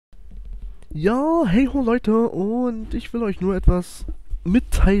Ja, hey ho Leute, und ich will euch nur etwas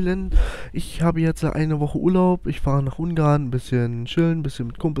mitteilen. Ich habe jetzt eine Woche Urlaub. Ich fahre nach Ungarn, ein bisschen chillen, ein bisschen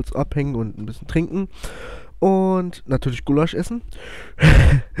mit Kumpels abhängen und ein bisschen trinken. Und natürlich Gulasch essen.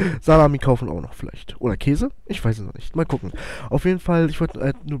 Salami kaufen auch noch vielleicht. Oder Käse? Ich weiß es noch nicht. Mal gucken. Auf jeden Fall, ich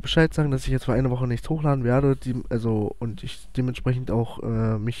wollte nur Bescheid sagen, dass ich jetzt für eine Woche nichts hochladen werde. Und ich dementsprechend auch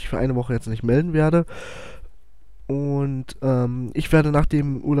mich für eine Woche jetzt nicht melden werde. Und ich werde nach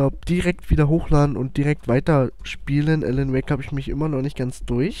dem Urlaub direkt wieder hochladen und direkt weiterspielen. Alan Wake habe ich mich immer noch nicht ganz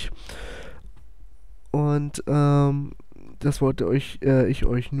durch. Und das wollte ich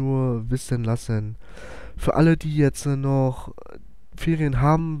euch nur wissen lassen. Für alle, die jetzt noch Ferien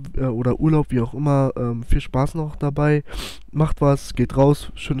haben oder Urlaub, wie auch immer, viel Spaß noch dabei. Macht was, geht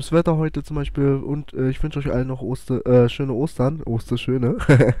raus. Schönes Wetter heute zum Beispiel. Und ich wünsche euch allen noch schöne Ostern. Osterschöne.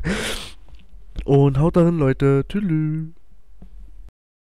 Und haut darin, Leute. Tschüss.